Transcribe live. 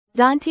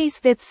Dante's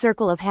fifth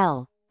circle of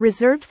hell,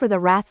 reserved for the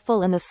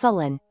wrathful and the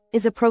sullen,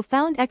 is a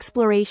profound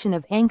exploration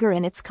of anger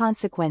and its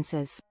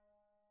consequences.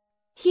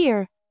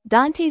 Here,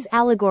 Dante's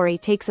allegory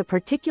takes a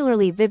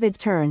particularly vivid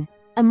turn,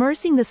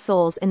 immersing the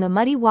souls in the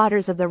muddy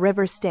waters of the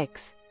River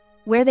Styx,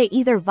 where they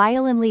either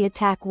violently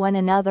attack one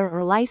another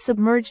or lie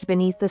submerged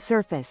beneath the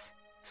surface,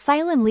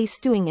 silently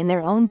stewing in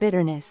their own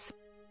bitterness.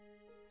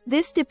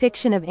 This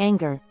depiction of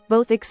anger,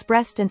 both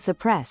expressed and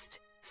suppressed,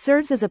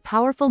 serves as a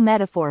powerful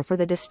metaphor for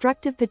the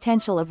destructive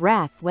potential of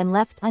wrath when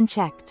left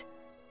unchecked.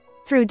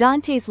 Through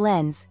Dante's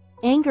lens,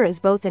 anger is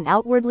both an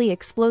outwardly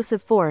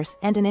explosive force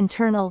and an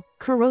internal,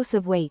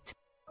 corrosive weight.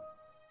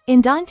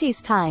 In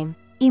Dante's time,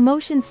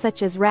 emotions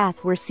such as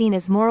wrath were seen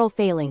as moral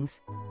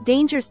failings,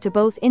 dangers to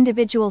both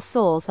individual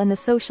souls and the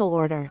social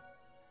order.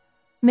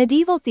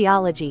 Medieval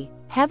theology,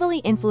 heavily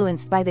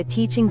influenced by the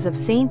teachings of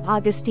Saint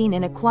Augustine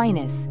and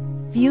Aquinas,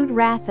 viewed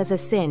wrath as a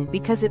sin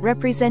because it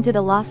represented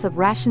a loss of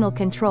rational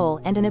control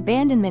and an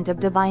abandonment of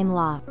divine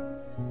law.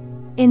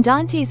 In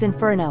Dante's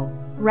Inferno,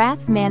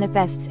 wrath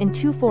manifests in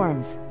two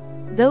forms: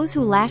 those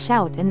who lash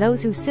out and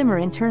those who simmer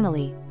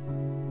internally.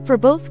 For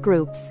both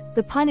groups,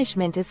 the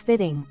punishment is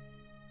fitting.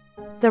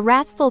 The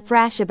wrathful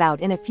thrash about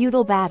in a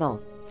futile battle,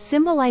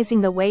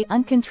 symbolizing the way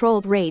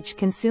uncontrolled rage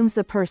consumes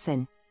the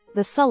person.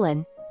 The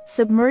sullen,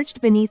 submerged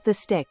beneath the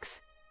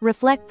Styx,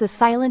 reflect the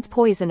silent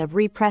poison of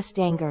repressed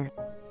anger.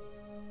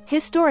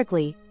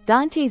 Historically,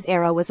 Dante's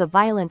era was a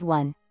violent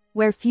one,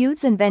 where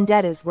feuds and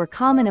vendettas were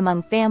common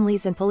among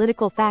families and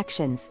political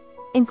factions,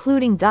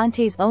 including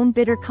Dante's own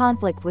bitter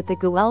conflict with the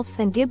Guelphs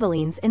and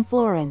Ghibellines in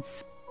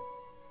Florence.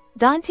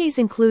 Dante's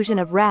inclusion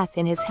of wrath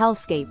in his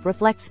hellscape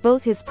reflects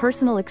both his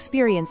personal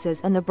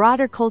experiences and the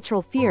broader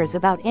cultural fears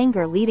about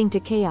anger leading to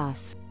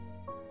chaos.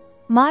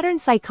 Modern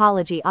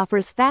psychology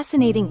offers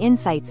fascinating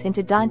insights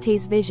into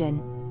Dante's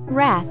vision.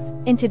 Wrath,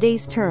 in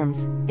today's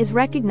terms, is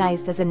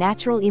recognized as a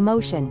natural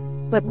emotion,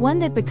 but one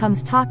that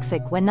becomes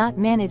toxic when not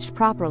managed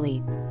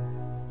properly.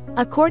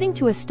 According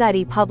to a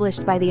study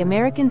published by the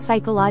American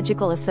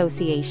Psychological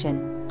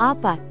Association,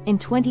 APA, in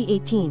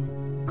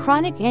 2018,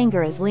 chronic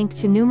anger is linked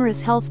to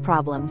numerous health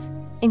problems,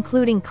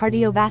 including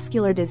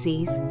cardiovascular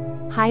disease,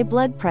 high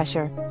blood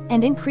pressure,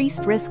 and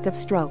increased risk of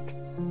stroke.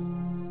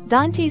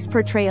 Dante's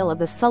portrayal of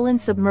the sullen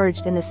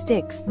submerged in the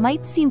Styx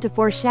might seem to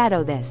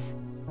foreshadow this.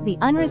 The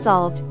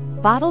unresolved,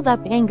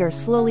 bottled-up anger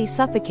slowly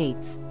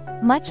suffocates,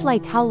 much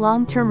like how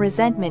long-term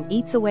resentment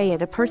eats away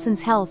at a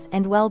person's health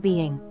and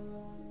well-being.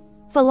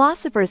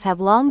 Philosophers have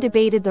long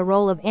debated the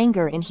role of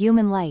anger in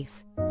human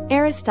life.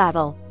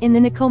 Aristotle, in the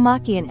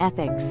Nicomachean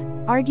Ethics,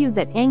 argued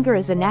that anger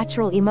is a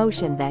natural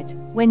emotion that,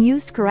 when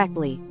used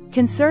correctly,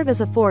 can serve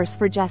as a force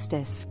for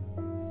justice.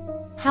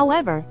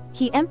 However,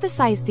 he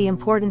emphasized the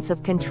importance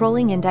of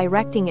controlling and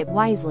directing it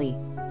wisely,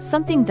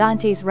 something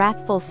Dante's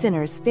wrathful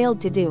sinners failed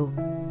to do.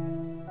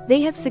 They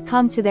have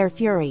succumbed to their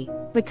fury,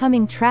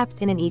 becoming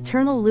trapped in an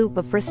eternal loop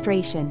of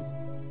frustration.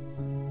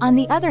 On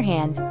the other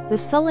hand, the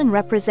sullen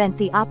represent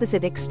the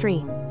opposite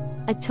extreme,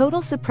 a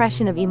total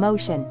suppression of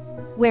emotion,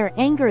 where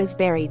anger is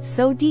buried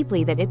so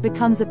deeply that it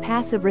becomes a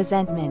passive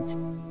resentment.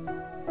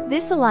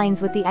 This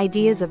aligns with the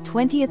ideas of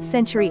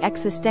 20th-century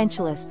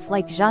existentialists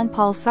like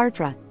Jean-Paul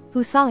Sartre,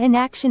 who saw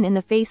inaction in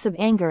the face of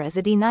anger as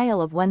a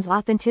denial of one's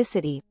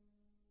authenticity.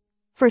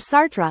 For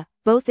Sartre,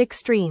 both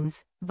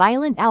extremes,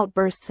 violent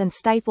outbursts and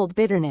stifled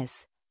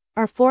bitterness,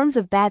 are forms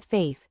of bad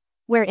faith,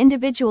 where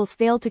individuals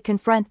fail to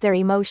confront their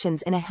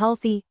emotions in a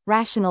healthy,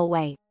 rational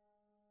way.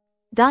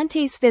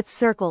 Dante's fifth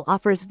circle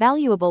offers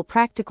valuable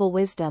practical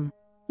wisdom.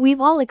 We've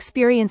all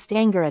experienced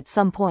anger at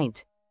some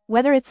point,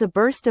 whether it's a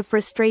burst of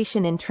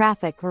frustration in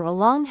traffic or a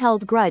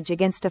long-held grudge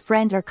against a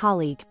friend or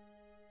colleague.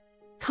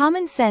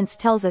 Common sense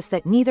tells us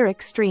that neither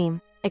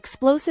extreme,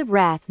 explosive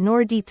wrath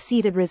nor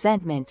deep-seated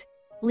resentment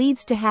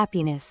leads to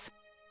happiness.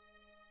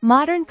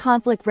 Modern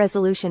conflict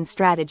resolution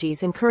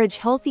strategies encourage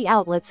healthy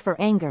outlets for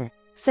anger,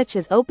 such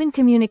as open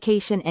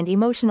communication and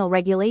emotional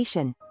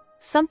regulation,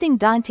 something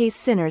Dante's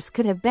sinners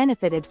could have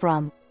benefited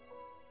from.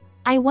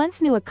 I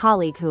once knew a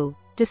colleague who,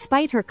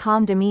 despite her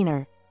calm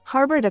demeanor,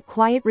 harbored a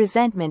quiet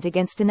resentment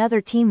against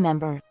another team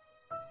member.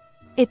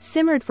 It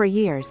simmered for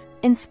years,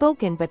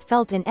 unspoken but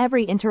felt in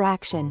every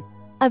interaction.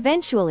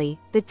 Eventually,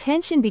 the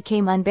tension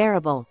became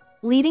unbearable,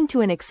 leading to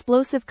an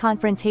explosive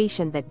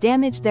confrontation that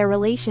damaged their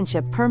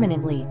relationship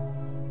permanently.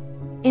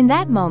 In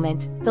that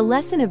moment, the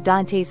lesson of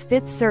Dante's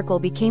fifth circle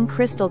became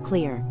crystal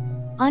clear.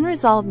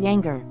 Unresolved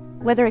anger,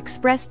 whether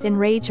expressed in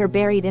rage or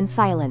buried in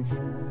silence,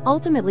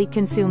 ultimately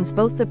consumes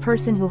both the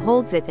person who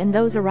holds it and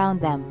those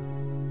around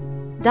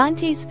them.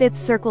 Dante's fifth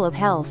circle of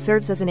hell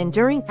serves as an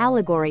enduring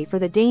allegory for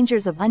the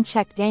dangers of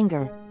unchecked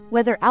anger,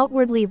 whether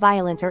outwardly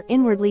violent or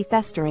inwardly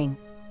festering.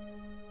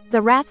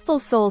 The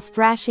wrathful souls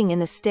thrashing in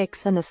the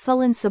Styx and the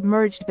sullen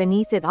submerged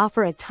beneath it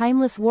offer a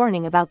timeless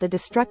warning about the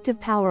destructive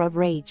power of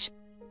rage.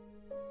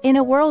 In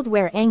a world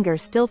where anger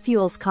still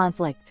fuels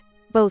conflict,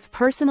 both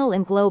personal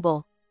and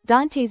global,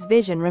 Dante's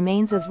vision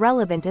remains as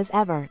relevant as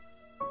ever.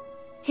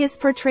 His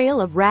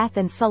portrayal of wrath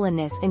and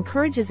sullenness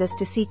encourages us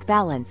to seek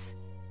balance,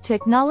 to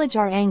acknowledge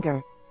our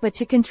anger, but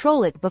to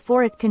control it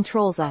before it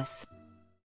controls us.